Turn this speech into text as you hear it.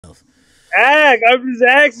else. I'm just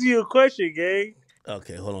asking you a question, gang.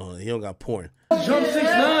 Okay, hold on. He don't got porn. Jump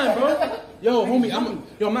 6ix9ine, bro. Yo, homie, I'm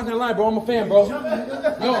not gonna lie, bro. I'm a fan, bro.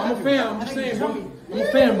 Yo, I'm a fan. I'm just saying, bro. I'm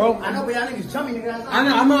a fan, bro. I know, but y'all niggas jumpy, nigga.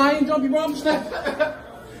 I know, I ain't jumpy, bro. I'm just saying.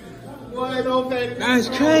 Boy, don't pay. That's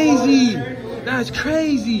crazy. That's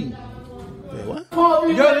crazy. Wait, what? Yo,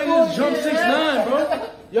 niggas jump 6ix9ine, bro.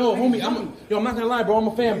 Yo, homie, I'm not gonna lie, bro. I'm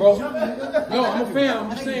a fan, bro. Yo, I'm a fan. I'm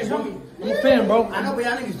just saying, bro. I'm a fan, bro. I know, but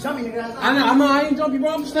y'all niggas jumpy, nigga. I know, I ain't jumpy,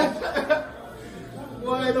 bro. I'm just saying.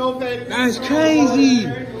 Boy, don't pay. That's crazy.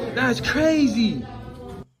 That's crazy.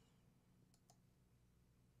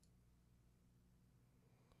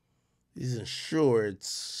 He's in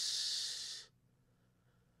shorts.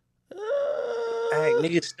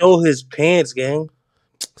 Nigga stole his pants, gang.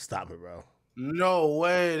 Stop it, bro. No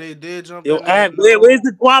way, they did jump. Yo, in there. where's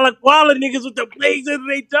the Kuala niggas with the blades under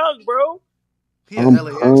their tongue, bro? He had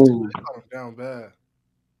LAX too. They caught him down bad.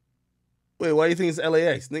 Wait, why do you think it's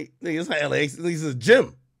LAX? Nigga, it's not LAX. It's a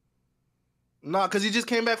gym. Nah, because he just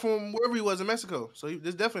came back from wherever he was in Mexico. So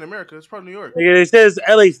it's definitely in America. It's probably New York. Nigga, it says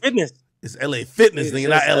LA Fitness. It's LA Fitness, nigga,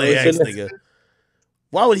 not LAX, nigga.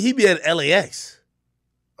 Why would he be at LAX?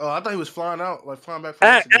 Oh, I thought he was flying out, like flying back from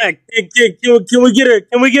Can Mexico. we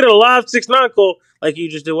get a live 6ix9ine call like you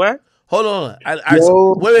just did? What? Hold on.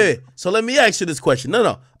 Wait. So let me ask you this question.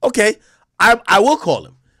 No. Okay, I will call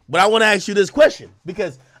him, but I want to ask you this question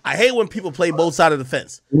because I hate when people play both sides of the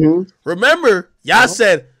fence. Remember, y'all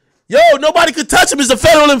said, yo, nobody could touch him as a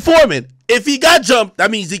federal informant. If he got jumped, that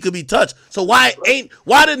means he could be touched. So why the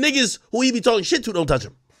niggas who he be talking shit to don't touch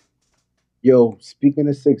him? Yo, speaking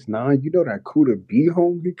of 6ix9ine, you know that Kuda B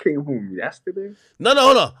home? He came home yesterday. No.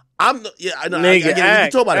 I know. I get it. You can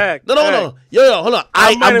talk about it. No. Yo, hold on.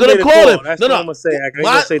 I'm gonna call him. That's what I'm gonna say. I ain't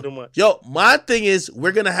gonna say too much. Yo, my thing is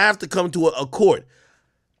we're gonna have to come to a court.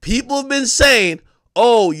 People have been saying,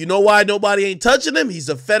 oh, you know why nobody ain't touching him? He's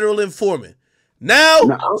a federal informant. Now,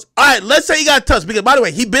 all right, let's say he got touched. Because, by the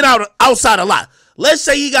way, he been outside a lot. Let's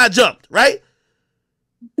say he got jumped, right?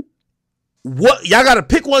 What y'all got to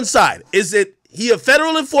pick one side. Is it he a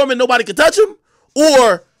federal informant, nobody can touch him?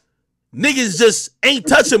 Or niggas just ain't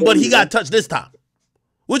touch him, but he got touched this time?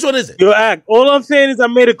 Which one is it? Yo, all I'm saying is I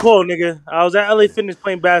made a call, nigga. I was at LA Fitness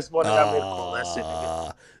playing basketball, and I made a call. That's it,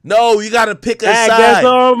 nigga. No, you got to pick a side. That's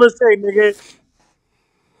all I'm going to say, nigga.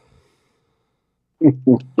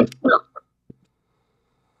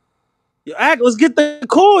 Yo, let's get the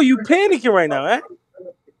call. You panicking right now,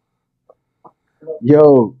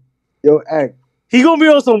 Yo, he gonna be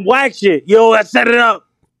on some whack shit. Yo, I set it up.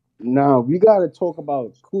 Nah, we gotta talk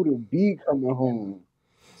about Kuda B coming home.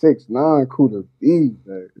 6ix9ine Kuda B.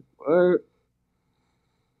 Like, what?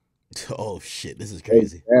 Oh shit, this is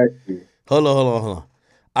crazy. Exactly. Hold on. All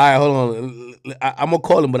right, hold on. I'm gonna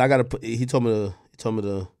call him, but I gotta put. He told me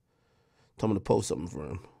to post something for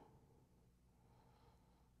him.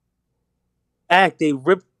 They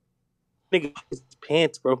ripped nigga his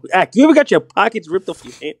pants, bro. You ever got your pockets ripped off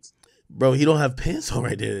your pants? Bro, he don't have pants on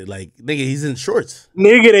right there. Like, nigga, he's in shorts.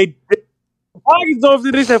 Nigga, they pockets off.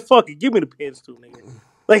 They said, fuck it, give me the pants too, nigga.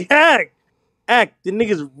 Like, the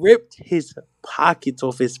niggas ripped his pockets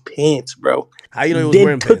off his pants, bro. How you know he was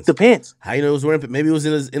wearing pants? Took the pants. How you know he was wearing pants? Maybe he was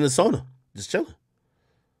in the sauna, just chilling.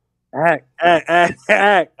 I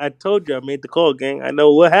told you I made the call, gang. I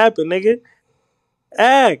know what happened, nigga.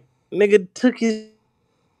 Nigga took his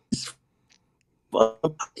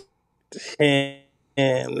and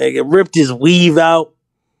nigga ripped his weave out.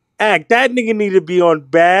 That nigga need to be on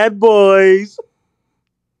Bad Boys.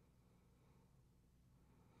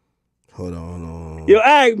 Hold on. Yo,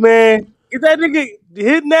 man. Get that nigga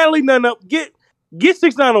hit Natalie none up. Get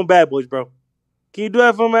 6ix9ine on Bad Boys, bro. Can you do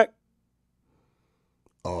that for him, Mac?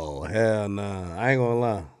 Oh, hell nah. I ain't gonna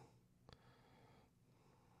lie.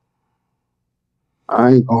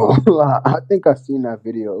 I ain't gonna lie. I think I seen that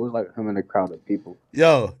video. It was like him in a crowd of people.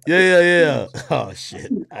 Yo, yeah. Oh shit.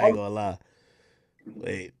 I ain't gonna lie.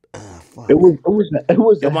 Wait. Fuck. It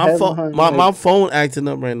was Yo, my phone acting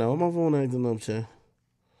up right now. My phone acting up, Chan.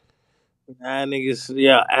 Nah, niggas.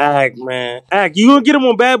 Yeah, man. You gonna get him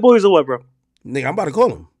on Bad Boys or what, bro? Nigga, I'm about to call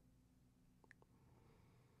him.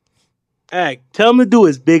 Tell him to do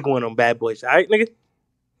his big one on Bad Boys. All right, nigga?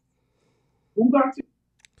 Who got you?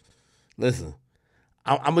 Listen.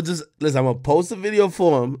 I'm gonna post a video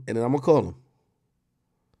for him and then I'm gonna call him.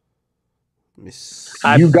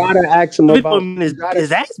 You gotta ask him about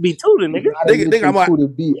his ass be too, the nigga. Nigga, I'm to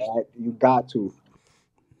be at. You got to.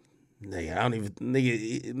 Nigga, I don't even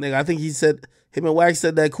nigga. I think he said him and Wax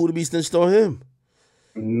said that Kuda B snitched on him.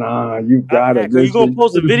 Nah, you gotta. You gonna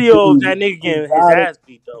post a video of that nigga getting his ass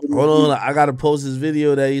beat though. Hold on, I gotta post this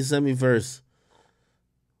video that he sent me first.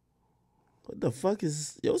 What the fuck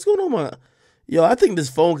is... Yo, what's going on, my... Yo, I think this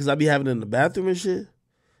phone, because I be having it in the bathroom and shit.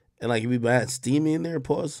 And, like, it be bad steamy in there.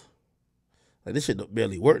 Pause. Like, this shit don't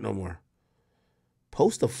barely work no more.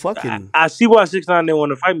 Post a fucking... I see why 6ix9ine didn't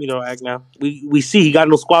want to fight me, though, Act now. We see he got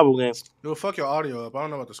no squabble game. Yo, fuck your audio up. I don't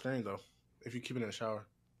know about the screen, though. If you keep it in the shower.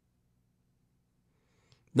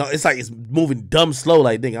 No, it's like it's moving dumb slow.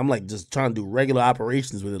 Like, nigga, I'm like just trying to do regular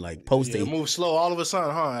operations with it, like post it move slow all of a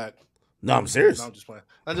sudden, huh? Act? No, I'm serious. No, I'm just playing.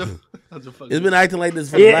 I'm just fucking. It's been acting like this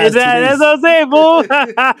for the last 2 days. That's what I'm saying, boo.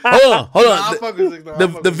 Hold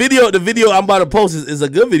on. The video I'm about to post is a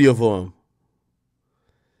good video for him.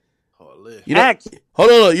 You know, hold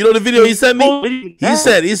on. You know the video he sent me? He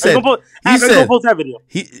said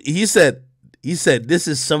this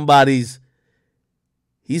is somebody's.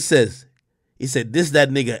 He said this that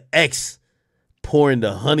nigga X pouring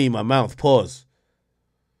the honey in my mouth. Pause.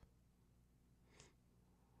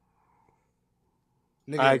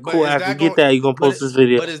 Nigga, all right, cool. After you get that, you gonna post this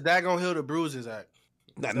video. But is that gonna heal the bruises, Act?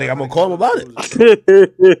 Nah, nigga, I'm gonna call him about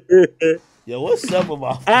it. Yo, what's up with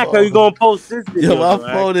my phone? Act, are you gonna post this video? Yo, my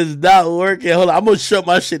phone is not working. Hold on, I'm gonna shut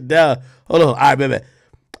my shit down. Hold on. All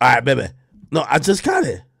right, baby. No, I just got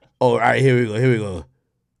it. Oh, all right, here we go.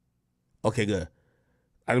 Okay, good. All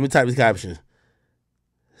right, let me type this caption.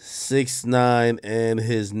 6ix9ine and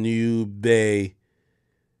his new bae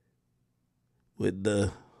with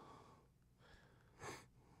the...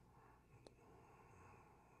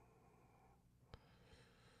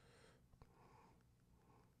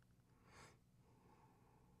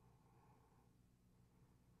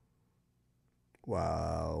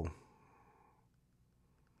 Wow.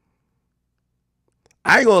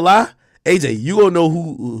 I ain't gonna lie. AJ, you gonna know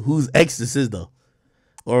whose ex this is, though.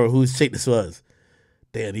 Or whose chick this was.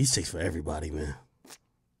 Damn, these chicks for everybody, man.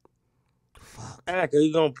 Fuck. Act, are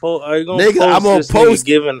you gonna post? Are you gonna nigga, post I'm gonna this post.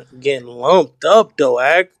 Getting lumped up, though,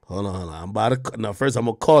 Act. Hold on. I'm about to... No, first I'm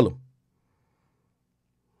gonna call him.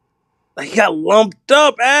 He got lumped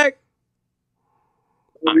up, Act.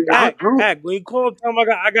 Act, when you call him, tell him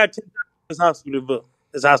I got 10 this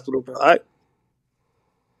hospital bill. All right?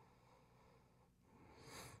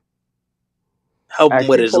 Help him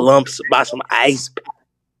with his lumps, buy some ice.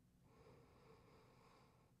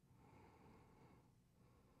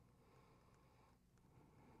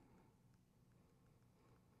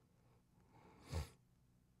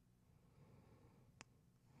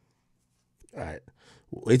 All right.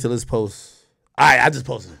 Wait till this post. All right, I just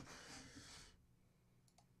posted it.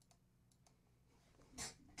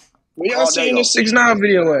 Where y'all seeing this 6ix9ine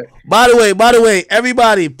video at? By the way,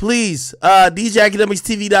 everybody, please,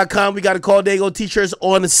 DJAkademikstv.com. We got a Call Dago t-shirts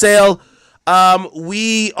on the sale.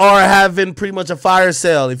 We are having pretty much a fire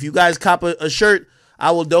sale. If you guys cop a shirt, I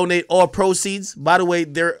will donate all proceeds. By the way,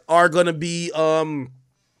 there are going to be,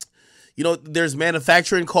 there's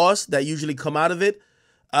manufacturing costs that usually come out of it.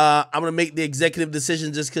 I'm going to make the executive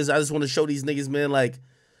decision just because I just want to show these niggas, man, like,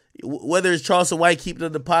 whether it's Charleston White keeping the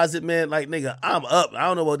deposit, man, like, nigga, I'm up. I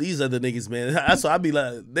don't know about these other niggas, man. That's why I be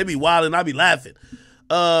like, they be wild and I be laughing.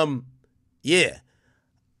 Yeah.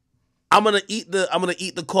 I'm gonna eat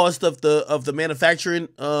the cost of the manufacturing.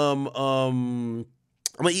 I'm gonna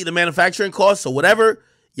eat the manufacturing cost. So whatever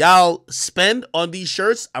y'all spend on these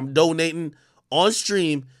shirts, I'm donating on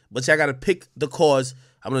stream. But y'all gotta pick the cause.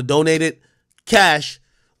 I'm gonna donate it cash.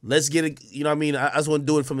 Let's get it. You know what I mean? I just want to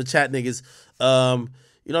do it from the chat, niggas.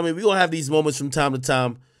 You know what I mean? We're going to have these moments from time to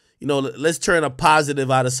time. You know, let's turn a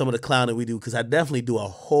positive out of some of the clowning we do, because I definitely do a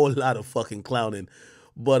whole lot of fucking clowning.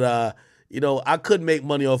 But, you know, I could make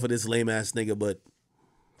money off of this lame-ass nigga, but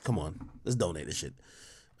come on. Let's donate this shit.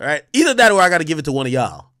 All right? Either that or I got to give it to one of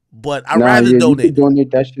y'all. But I'd rather donate. You can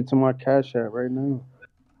donate that shit to my Cash App right now.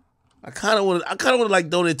 I kind of want to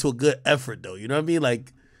like donate to a good effort, though. You know what I mean?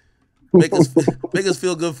 Like, make us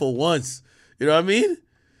feel good for once. You know what I mean?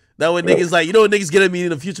 That way niggas like, you know what niggas get at me in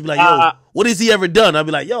the future, be like, yo, what has he ever done? I'll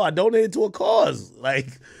be like, yo, I donated to a cause. Like,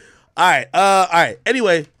 all right.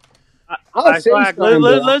 Anyway. Let's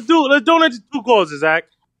donate to 2 causes, Zach.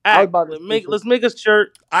 Let's make a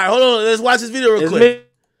shirt. All right, hold on. Let's watch this video real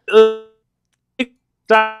quick.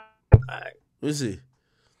 Let me see.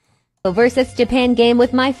 Versus Japan game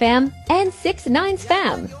with my fam and 6ix9ine's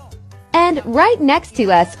fam. And right next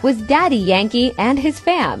to us was Daddy Yankee and his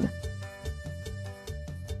fam.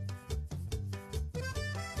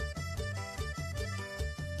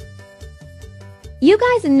 You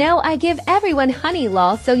guys know I give everyone honey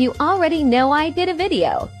law, so you already know I did a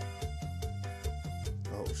video.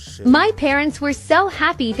 Oh, shit. My parents were so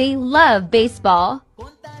happy, they love baseball.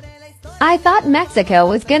 I thought Mexico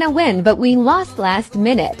was gonna win, but we lost last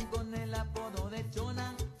minute.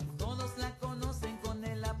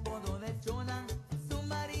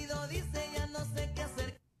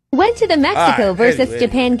 went to the Mexico versus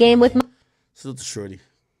Japan game with my... Salute to Shorty.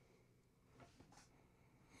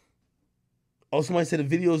 Oh, somebody said the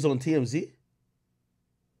video is on TMZ?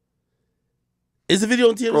 Is the video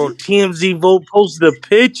on TMZ? Bro, TMZ vote posted the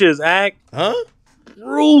pictures, Act. Huh?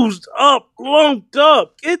 Bruised up, lumped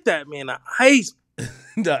up. Get that man an ice.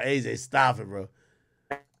 No, AJ, stop it, bro.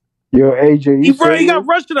 Yo, AJ, He got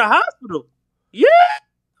rushed to the hospital. Yeah.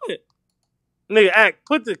 Nigga, Act,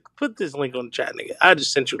 put this link on the chat, nigga. I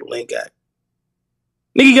just sent you the link, Act.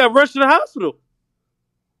 Nigga got rushed to the hospital.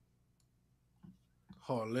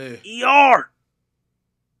 Holy. ER.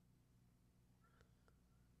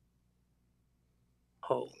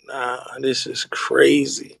 Oh, nah, this is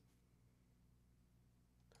crazy.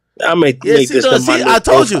 I make this. I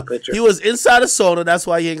told you he was inside a sauna. That's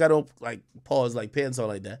why he ain't got no like paws, like pants on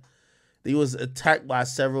like that. He was attacked by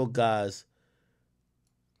several guys.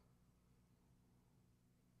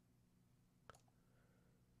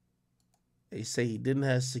 They say he didn't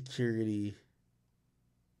have security.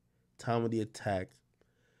 Time of the attack,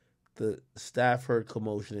 the staff heard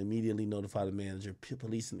commotion and immediately notified the manager.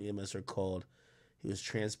 Police and EMS are called. He was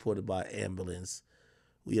transported by ambulance.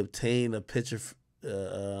 We obtained a picture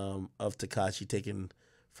of Takashi taken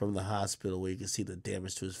from the hospital where you can see the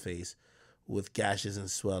damage to his face with gashes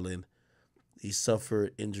and swelling. He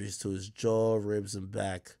suffered injuries to his jaw, ribs, and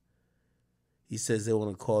back. He says they're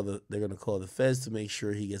gonna call the feds to make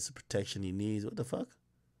sure he gets the protection he needs. What the fuck?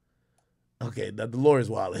 Okay, now the lawyer's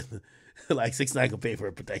wilding. Like 6ix9ine can pay for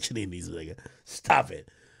a protection he needs. Like, stop it.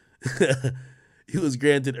 He was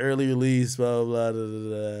granted early release. Blah blah blah.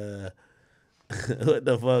 Blah, blah. What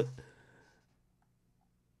the fuck?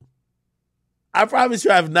 I promise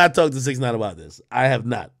you, I have not talked to 6ix9ine about this. I have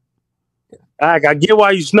not. I get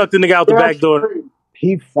why you snuck the nigga out the back door.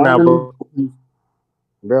 He finally,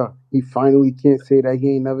 bro. He finally can't say that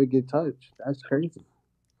he ain't never get touched. That's crazy.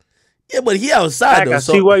 Yeah, but he outside though. I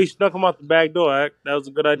see why you snuck him out the back door. Ack. That was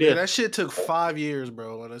a good idea. Yeah, that shit took 5 years,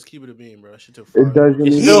 bro. Like, let's keep it a beam, bro. That shit took 5 years. It doesn't.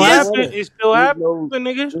 It still happened. It still happened,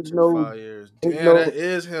 nigga. It took 5 years. Damn, that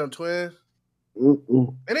is him, twin.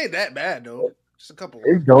 It ain't that bad though. Just a couple.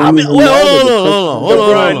 I mean, hold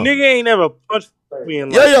on. Nigga ain't never punched me in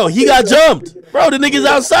life. Yo, he got jumped, bro. The nigga's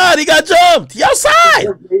outside. He got jumped. He outside.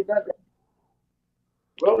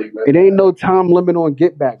 It ain't no time limit on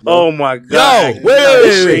get back, bro. Oh my god. Yo,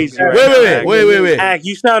 wait. Ack,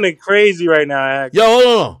 you sounding crazy right now, Ack. Yo, hold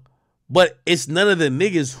on. But it's none of the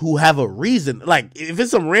niggas who have a reason. Like, if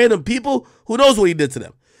it's some random people, who knows what he did to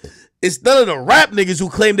them? It's none of the rap niggas who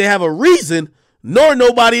claim they have a reason, nor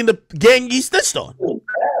nobody in the gang he snitched on.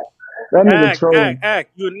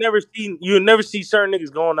 Ack. You would never see certain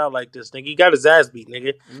niggas going out like this, nigga. He got his ass beat,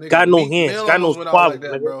 nigga. Got no hands, got no squabble, like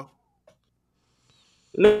that, bro.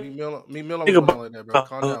 Me Miller was like that, bro.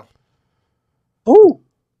 Calm down. Who?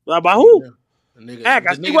 By who? Nigga, Ack,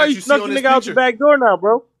 I see why you snuck the nigga out the back door now,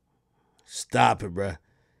 bro. Stop it, bro.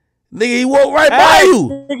 Nigga, he walked right by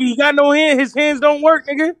you. Nigga, he got no hand. His hands don't work,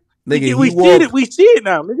 nigga. Nigga, we see it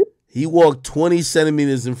now, nigga. He walked 20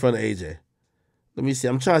 centimeters in front of AJ. Let me see.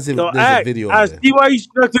 I'm trying to see if there's a video of I see why you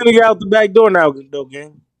snuck the nigga out the back door now, though,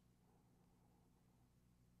 gang.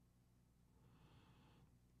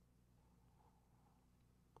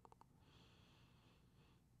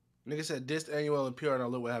 Nigga said this annual and PR, and I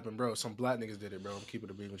look what happened, bro. Some black niggas did it, bro. I'm keeping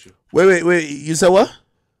it being with you. Wait. You said what?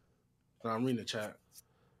 No, I'm reading the chat.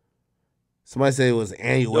 Somebody said it was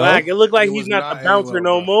annual. Like, it looked like he's not the bouncer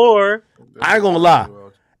no more. I ain't gonna lie.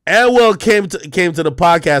 Annual came to the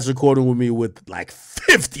podcast recording with me with like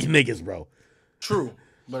 50 niggas, bro. True,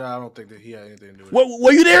 but I don't think that he had anything to do with it. What,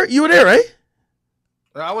 were you there? You were there, right?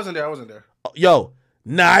 I wasn't there. Yo,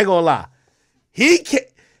 nah, I ain't gonna lie.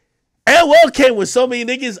 Annual came with so many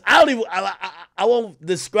niggas. I won't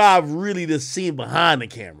describe really the scene behind the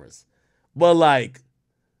cameras, but like,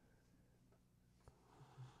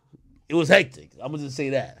 it was hectic. I'm gonna just say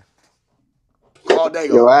that. All day.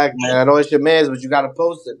 Yo, Act, man. I know it's your man's, but you gotta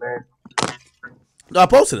post it, man. No, I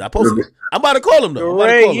posted it. I'm about to call him though.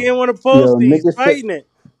 Ray, he didn't want to post it. He's fighting it.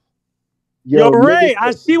 Yo, Ray,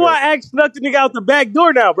 I see why Act snuck the nigga out the back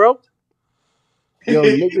door now, bro. Yo,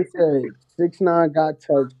 nigga said 6ix9ine got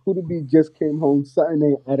touched. Kuda B just came home. Something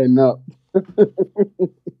ain't adding up.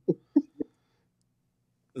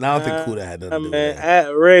 Now I think Kuda had nothing to do with that.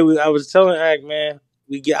 Ray, I was telling Act, man.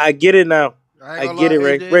 I get it now. I get it,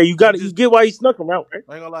 Ray. AJ, Ray, you get why you snuck him out, right?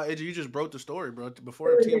 I ain't gonna lie, AJ, you just broke the story, bro.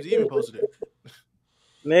 Before the teams even posted it.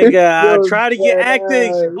 Nigga, I tried to get Act the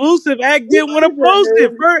exclusive. Act didn't want to post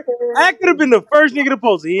it. Act could have been the first nigga to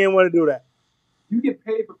post it. He didn't want to do that. You get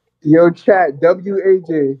paid for. Yo, chat,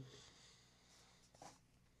 WAJ.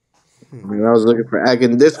 I mean, I was looking for Act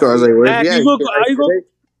in the Discord. I was like, where's the Act?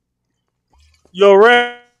 Yo,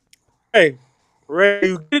 Ray. Hey, Ray,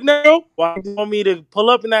 you get now? Why you want me to pull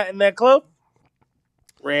up in that club?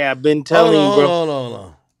 Ray, I've been telling you, bro. Hold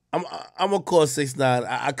on. I'm gonna call 6ix9ine.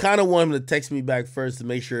 I kind of want him to text me back first to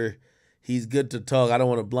make sure he's good to talk. I don't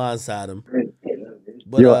want to blindside him.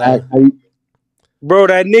 But Yo, bro,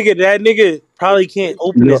 that nigga probably can't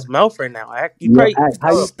open his mouth right now. He probably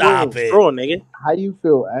stop it, straw, nigga. How you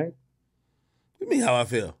feel, Act? What do you mean how I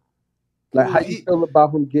feel? Like, how you feel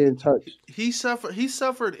about him getting touched? He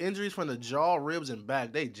suffered injuries from the jaw, ribs, and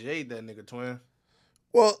back. They jade that nigga, twin.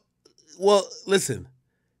 Well, listen,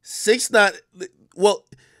 6ix9ine. Well,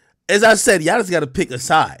 as I said, y'all just got to pick a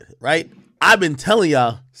side, right? I've been telling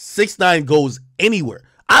y'all, 6ix9ine goes anywhere.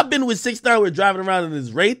 I've been with 6ix9ine. We're driving around in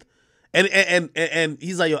his Wraith, and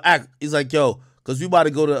he's like, yo, Act. He's like, yo, because we about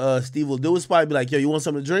to go to Steve will do his spot. Be like, yo, you want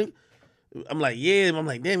something to drink? I'm like, yeah. I'm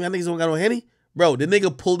like, damn, y'all niggas don't got no Henny? Bro, the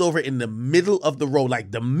nigga pulled over in the middle of the road, like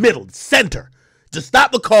the middle, center, to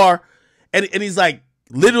stop the car. And he's like,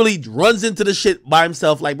 literally runs into the shit by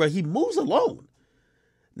himself. Like, bro, he moves alone.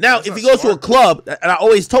 Now, if he goes to a club, and I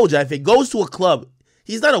always told you, if he goes to a club,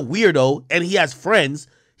 he's not a weirdo and he has friends.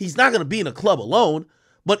 He's not going to be in a club alone.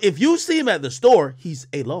 But if you see him at the store, he's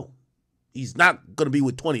alone. He's not going to be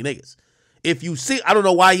with 20 niggas. If you see, I don't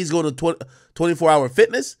know why he's going to 24-hour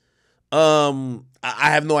fitness.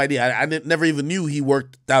 I have no idea. I never even knew he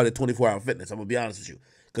worked out at 24-hour fitness. I'm gonna be honest with you,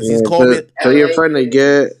 because he's called me. Tell your friend to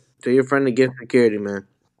get security, man.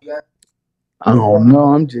 I don't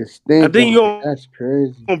know. I'm just thinking. I think that's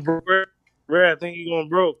crazy. Ray, I think he's going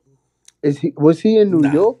broke. Was he in New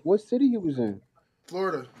York? What city he was in?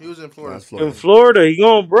 Florida. He was in Florida. In Florida, he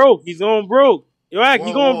going broke. He's going broke. Yo, Act,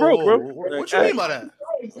 he going broke, bro. What you mean by that?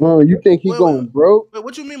 You think he going broke? Wait,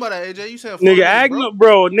 what you mean by that, AJ? You saying nigga, Act,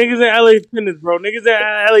 bro? Niggas in LA Fitness, bro. Niggas in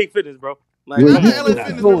LA Fitness, bro. Like, LA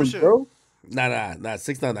Fitness membership. Bro? Nah,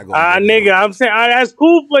 6ix9ine not going. Nigga, I'm saying that's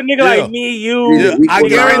cool for a nigga like me, you. Yeah, I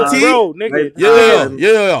guarantee, bro, nigga.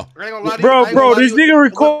 Yeah. Bro, this nigga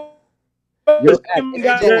record.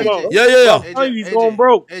 He's going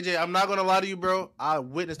broke. AJ, I'm not gonna lie to you, bro. I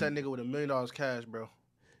witnessed that nigga with $1 million cash, bro.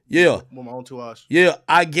 Yeah. With my own 2 eyes. Yeah,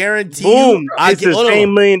 I guarantee you. It's the same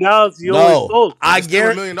 $1 million you always sold. I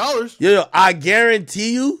guarantee. $1 million. Yeah, I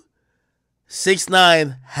guarantee you,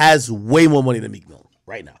 6ix9ine has way more money than Meek Mill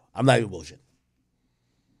right now. I'm not even bullshit.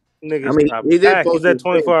 Nigga, I mean, he's at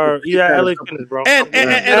 24-hour. He's at LA Fitness, bro. And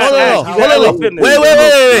hold on.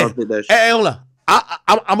 Wait. Hey, hold on.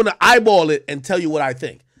 I'm gonna eyeball it and tell you what I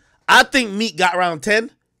think. I think Meek got around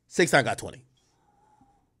 10. 6ix9ine got 20.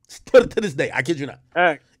 Still to this day, I kid you not.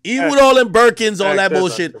 Even with all them Birkins, all that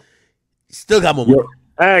bullshit, still got more money.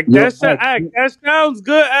 That sounds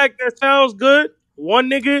good. That sounds good. One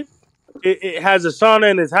nigga, it has a sauna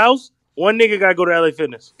in his house. One nigga gotta go to LA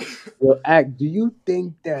Fitness. Yo, Act, do you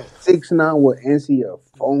think that 6ix9ine will answer your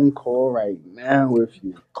phone call right now if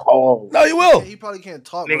you call? No, he will. He probably can't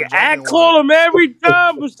talk. Nigga, Act call him every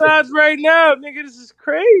time besides right now. Nigga, this is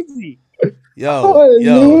crazy.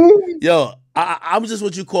 Yo. I'm just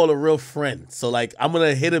what you call a real friend. So, like, I'm going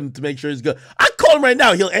to hit him to make sure he's good. I call him right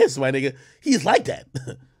now. He'll answer, my nigga. He's like that.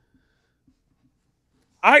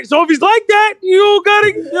 All right, so if he's like that, you got to...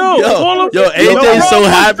 Yo, AJ is so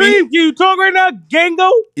happy. Can you talk right now,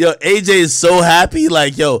 Gango? Yo, AJ is so happy.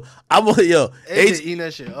 Like, AJ eating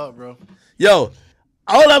that shit up, bro. Yo,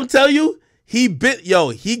 all I'm telling you, he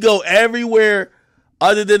go everywhere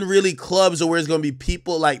other than really clubs or where it's going to be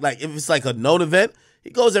people. Like if it's like a known event, he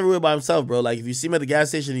goes everywhere by himself, bro. Like, if you see him at the gas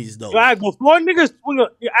station, he's dope. Right, before niggas swing a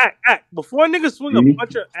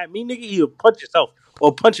puncher at me, nigga, he'll punch yourself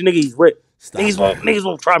or punch a nigga he's with. Niggas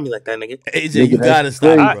won't try me like that, nigga. AJ, you gotta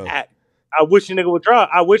stop it, bro. I wish a nigga would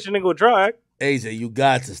try. AJ, you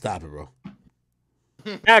got to stop it, bro.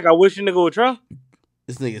 I wish a nigga would try.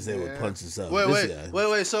 This nigga said would punch himself. Wait.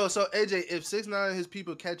 So AJ, if 6ix9ine and his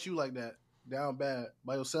people catch you like that, down bad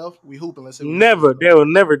by yourself, we hooping. Let's say never. They will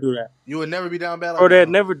never do that. You would never be down bad. Or they'd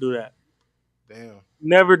never do that. Damn.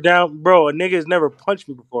 Never down, bro. A nigga has never punched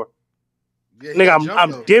me before. Yeah, nigga,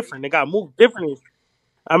 I'm different. Nigga, I move differently.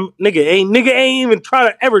 Nigga ain't even try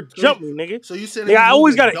to ever jump me, nigga. So you said nigga, I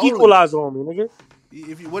always got an equalizer on me, nigga.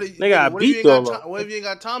 I beat though. What if you ain't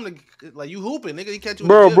got time to like you hooping, nigga? He catch you.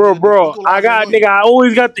 Bro. I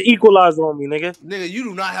always got the equalizer on me, nigga. Nigga, you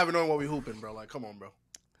do not have it on while we hooping, bro. Like, come on, bro.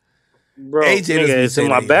 Bro, AJ nigga, it's in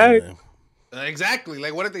my bag. Exactly.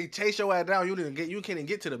 Like, what if they chase your ass down? You can't even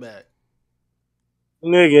get to the bag.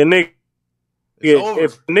 Nigga.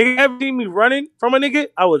 If nigga ever see me running from a nigga,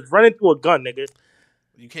 I was running to a gun, nigga.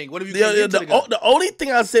 You can't. What if you can't get to the gun? The only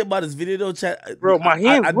thing I say about this video though, chat, bro, my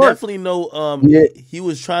hands I work. definitely know. He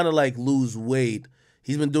was trying to like lose weight.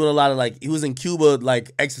 He's been doing a lot of like, he was in Cuba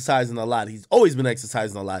like exercising a lot. He's always been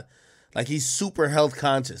exercising a lot. Like he's super health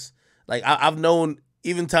conscious. Like I've known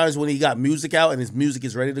even times when he got music out and his music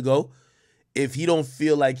is ready to go, if he don't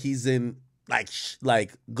feel like he's in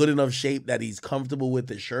like good enough shape that he's comfortable with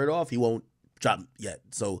his shirt off, he won't drop yet.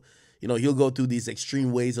 So, you know, he'll go through these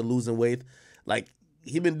extreme ways of losing weight. Like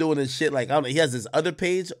he been doing this shit. Like I don't know, he has this other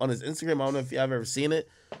page on his Instagram. I don't know if y'all have ever seen it.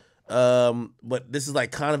 But this is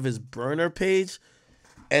like kind of his burner page.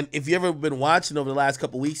 And if you ever been watching over the last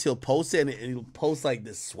couple of weeks, he'll post it and he'll post like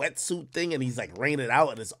this sweatsuit thing and he's like raining it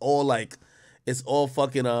out and it's all like, it's all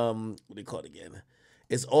fucking, what do you call it again?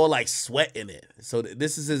 It's all like sweat in it. So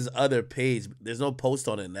this is his other page. There's no post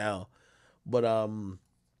on it now. But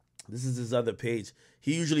this is his other page.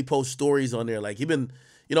 He usually posts stories on there. Like he been,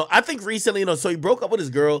 you know, I think recently, you know, so he broke up with his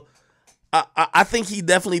girl. I think he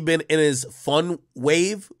definitely been in his fun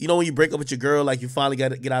wave. You know, when you break up with your girl, like you finally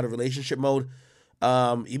got to get out of relationship mode.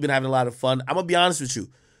 He been having a lot of fun. I'm gonna be honest with you.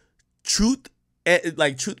 Truth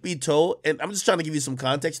be told, and I'm just trying to give you some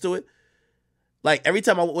context to it. Like every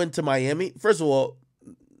time I went to Miami, first of all,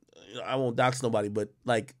 I won't dox nobody, but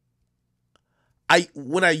like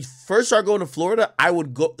when I first started going to Florida, I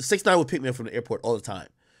would go 6ix9ine would pick me up from the airport all the time.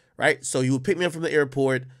 Right? So he would pick me up from the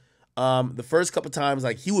airport. The first couple times,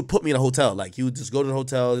 like he would put me in a hotel. Like he would just go to the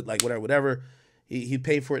hotel, like whatever. He'd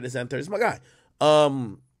pay for it this and third. It's my guy.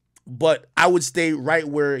 But I would stay right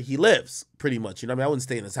where he lives, pretty much. You know what I mean? I wouldn't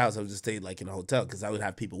stay in his house. I would just stay like in a hotel because I would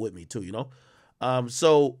have people with me too, you know?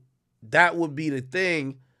 So that would be the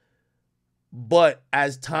thing. But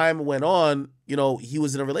as time went on, you know, he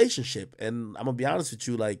was in a relationship. And I'm going to be honest with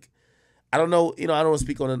you, like, I don't know, you know, I don't want to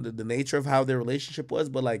speak on the nature of how their relationship was,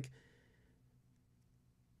 but like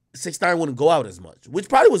 6ix9ine wouldn't go out as much, which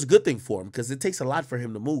probably was a good thing for him because it takes a lot for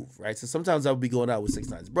him to move, right? So sometimes I would be going out with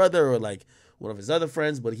 6ix9ine's brother or like one of his other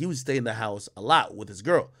friends, but he would stay in the house a lot with his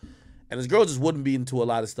girl. And his girl just wouldn't be into a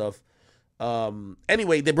lot of stuff.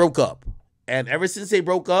 Anyway, they broke up. And ever since they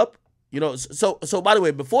broke up, you know, so by the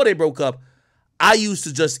way, before they broke up, I used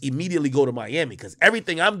to just immediately go to Miami because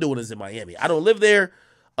everything I'm doing is in Miami. I don't live there.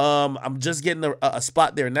 I'm just getting a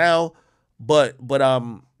spot there now, but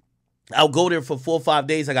I'll go there for 4 or 5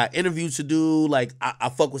 days. I got interviews to do. Like I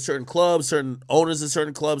fuck with certain clubs, certain owners of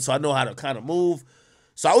certain clubs, so I know how to kind of move.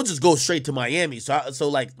 So I would just go straight to Miami. So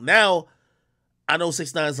like now, I know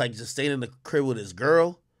 6ix9ine's like just staying in the crib with his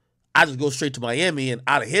girl. I just go straight to Miami and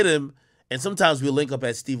I'd hit him. And sometimes we'll link up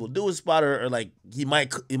at Steve will do a spot or like he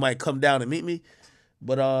might come down and meet me.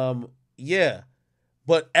 But yeah.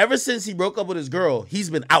 But ever since he broke up with his girl, he's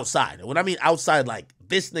been outside. And when I mean outside, like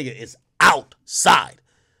this nigga is outside.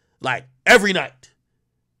 Like every night.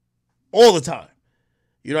 All the time.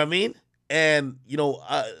 You know what I mean? And, you know,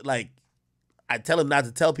 like I tell him not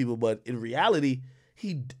to tell people, but in reality,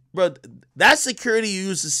 bro, that security you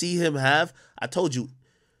used to see him have, I told you,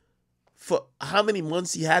 for how many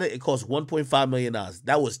months he had it, it cost $1.5 million.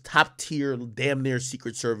 That was top tier, damn near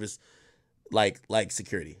Secret Service, like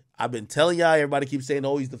security. I've been telling y'all, everybody keeps saying,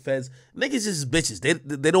 oh, he's the feds. Niggas just bitches.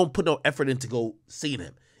 They don't put no effort in to go see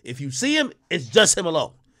him. If you see him, it's just him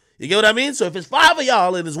alone. You get what I mean? So if it's 5 of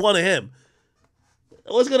y'all and it's 1 of him,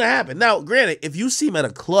 what's going to happen? Now, granted, if you see him at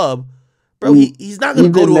a club, bro, he's not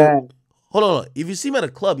going to go to hold on. If you see him at a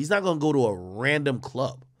club, he's not going to go to a random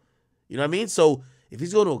club. You know what I mean? So if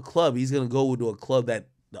he's going to a club, he's going to go to a club that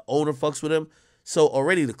the owner fucks with him. So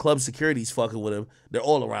already the club security's fucking with him. They're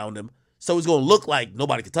all around him. So he's going to look like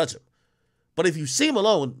nobody can touch him. But if you see him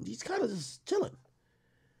alone, he's kind of just chilling.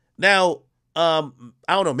 Now, I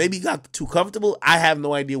don't know. Maybe he got too comfortable. I have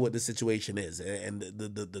no idea what the situation is. And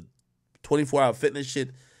the 24-hour fitness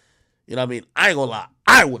shit, you know what I mean? I ain't gonna lie.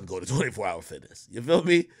 I wouldn't go to 24-hour fitness. You feel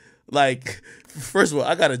me? Like, first of all,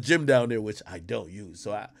 I got a gym down there, which I don't use.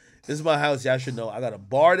 So this is my house. Y'all should know. I got a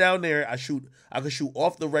bar down there. I could shoot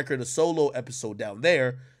off the record a solo episode down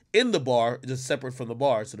there in the bar, just separate from the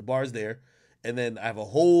bar. So the bar's there. And then I have a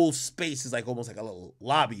whole space. It's like almost like a little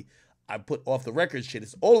lobby. I put off the record shit.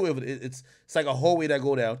 It's all the way over. It's like a hallway that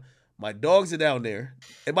go down. My dogs are down there.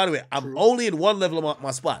 And by the way, I'm only in one level of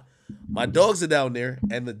my spot. My dogs are down there,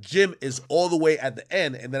 and the gym is all the way at the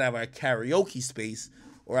end. And then I have a karaoke space,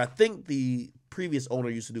 or I think the previous owner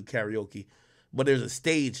used to do karaoke. But there's a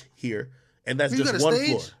stage here, and that's just one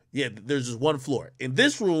floor. Yeah, there's just one floor. In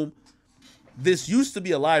this room, this used to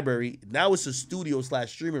be a library. Now it's a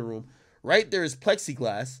studio/streaming room. Right there is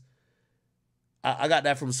plexiglass. I got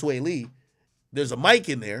that from Sway Lee. There's a mic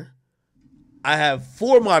in there. I have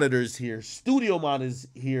 4 monitors here, studio monitors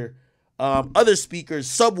here, other speakers,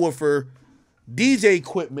 subwoofer, DJ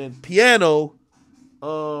equipment, piano.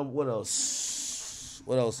 What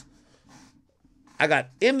else? I got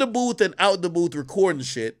in the booth and out the booth recording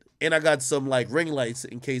shit, and I got some like ring lights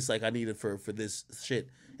in case like I need it for this shit,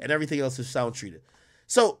 and everything else is sound treated.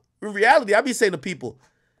 So in reality, I be saying to people,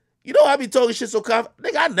 you know, I be talking shit so confident,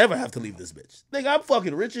 nigga, I never have to leave this bitch. Nigga, I'm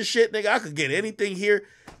fucking rich as shit, nigga. I could get anything here,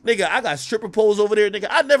 nigga. I got stripper poles over there, nigga.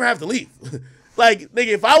 I never have to leave. Like, nigga,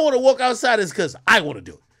 if I want to walk outside, it's because I want to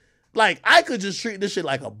do it. Like, I could just treat this shit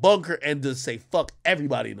like a bunker and just say fuck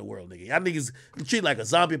everybody in the world, nigga. Y'all niggas treat it like a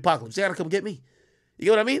zombie apocalypse. You gotta come get me. You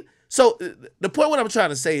know what I mean? So the point what I'm trying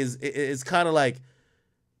to say is it's kind of like,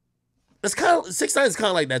 it's kind of 6ix9ine is kind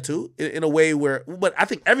of like that too, in a way where, but I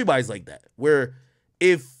think everybody's like that. Where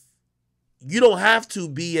if you don't have to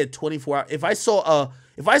be at 24 hours. If I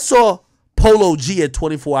saw Polo G at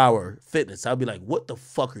 24-hour fitness, I'd be like, what the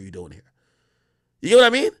fuck are you doing here? You know what I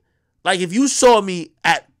mean? Like if you saw me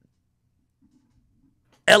at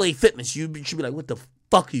LA Fitness, you should be like, what the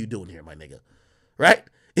fuck are you doing here, my nigga? Right?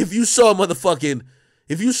 If you saw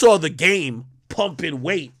the game pumping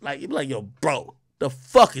weight, like you'd be like, yo, bro, the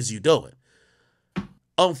fuck is you doing?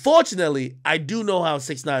 Unfortunately, I do know how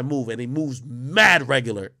 6ix9ine move, and he moves mad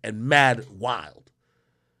regular and mad wild.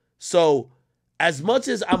 So as much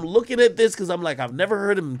as I'm looking at this, because I'm like, I've never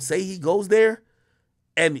heard him say he goes there,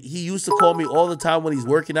 and he used to call me all the time when he's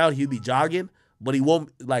working out, he'd be jogging, but he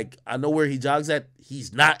won't, like, I know where he jogs at.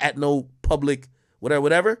 He's not at no public,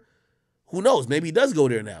 whatever. Who knows? Maybe he does go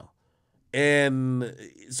there now. And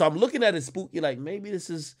so I'm looking at it spooky, like, maybe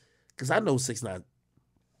this is, because I know 6ix9ine.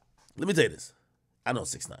 Let me tell you this. I know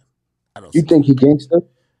 6ix9ine. I know. You think he gangster?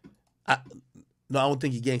 No, I don't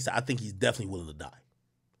think he gangster. I think he's definitely willing to die.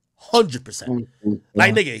 100%.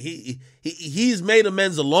 Like, nigga, he's made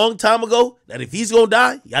amends a long time ago that if he's gonna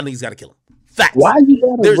die, y'all niggas gotta kill him. Facts. Why you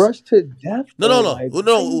gotta rush to death? No.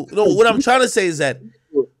 What I'm trying to say is that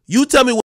you tell me